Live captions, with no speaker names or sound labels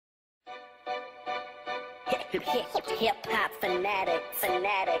Hip-hop fanatic,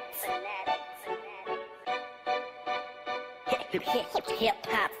 fanatic, fanatic,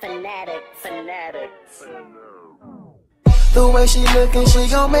 hip-hop fanatic, fanatic. The way she lookin', she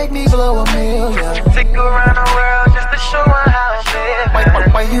gon' make me blow a million. Take her around the world just to show her how it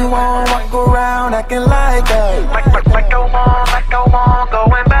feels. Why you won't walk around acting like that? Like I want,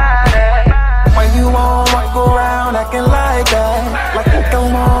 going by that. Why you won't walk around acting like that? Like I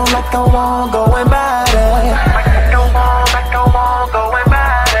want, going by that. Like I want, going by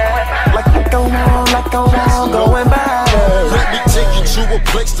that. Like I want, going by that. Let me take you to a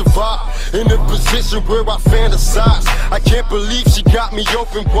place to vibe, in a position where I fantasize. I can't believe she got me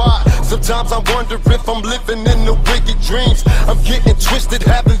open wide. Sometimes I wonder if I'm living in the wicked dreams. I'm getting twisted,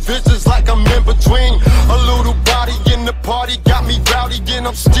 having visions like I'm in between. A little body in the party got me rowdy, and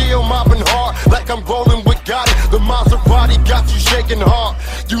I'm still mobbing hard like I'm rolling with Gotti. The Maserati got you shaking hard.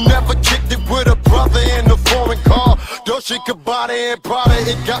 You never kicked it with a brother in a foreign car. Dolce Gabbana and Prada,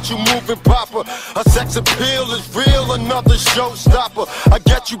 it got you moving proper. Her sex appeal is real, another showstopper. I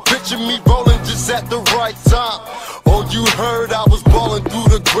got you picture me rolling just at the right time. Oh, you heard I was ballin' through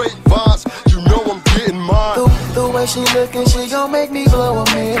the grapevines. You know I'm getting mine. The way she lookin', she gon' make me blow a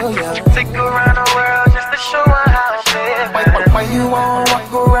million. Take her around the world just to show her how it feels. Why you won't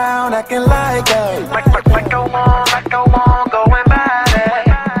walk around acting like that? Like I want, going by that.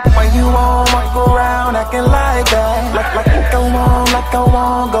 Why you won't walk around acting like that? Like I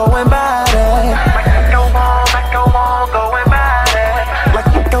want, going by that. Like I want, going by that. Like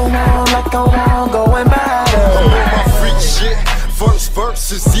I want, going by that. I'm on my freak shit. First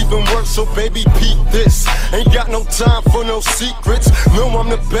verse is even worse, so baby peep this. Ain't got no time for no secrets. No, I'm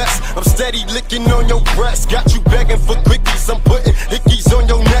the best. I'm steady licking on your breast. Got you begging for quickies. I'm putting hickeys on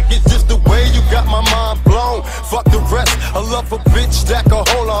your neck. It's just the way you got my mind blown. Fuck the rest. I love a bitch that can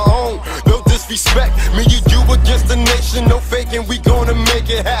hold her own. No disrespect. Me and you against the nation. No faking. We gonna make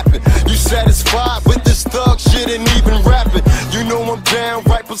it happen. You satisfied with this thug shit and even rapping? You know I'm down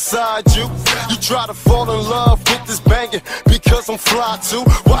right beside you. You try to fall in love with this banging because I'm fly too.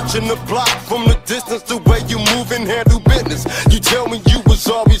 Watching the block from the distance, the way you move and handle business. You tell me you was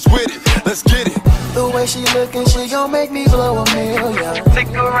always with it. Let's get it. The way she lookin', she gon' make me blow a million. Take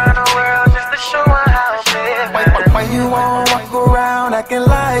her around the world just to show her how it feels. Why you won't walk around acting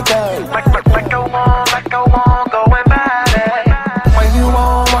like that? Like I want, going by that. Why you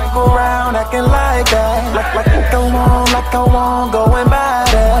won't walk around acting like that? Like I want, going by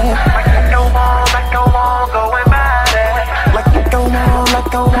that. Like I want, going by that.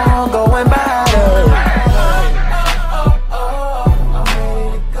 Like I want, going by that.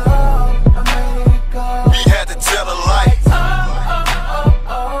 We had to tell a lie.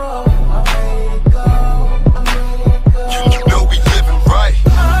 You know we living right.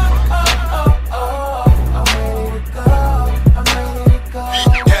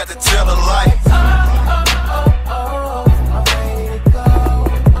 We had to tell a lie.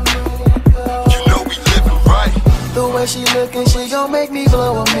 You know we living right. The way she lookin', she gon' make me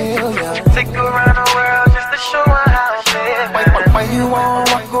blow a million. Take her around the world just to show her how it feels. Why you won't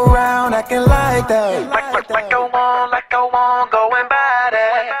walk around acting like that? Like I want, going by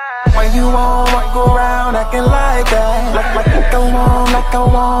that. Why you won't walk around acting like that? Like I want,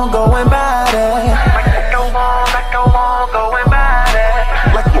 going by that. Like I want, going by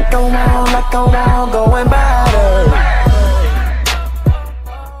that. Like I want,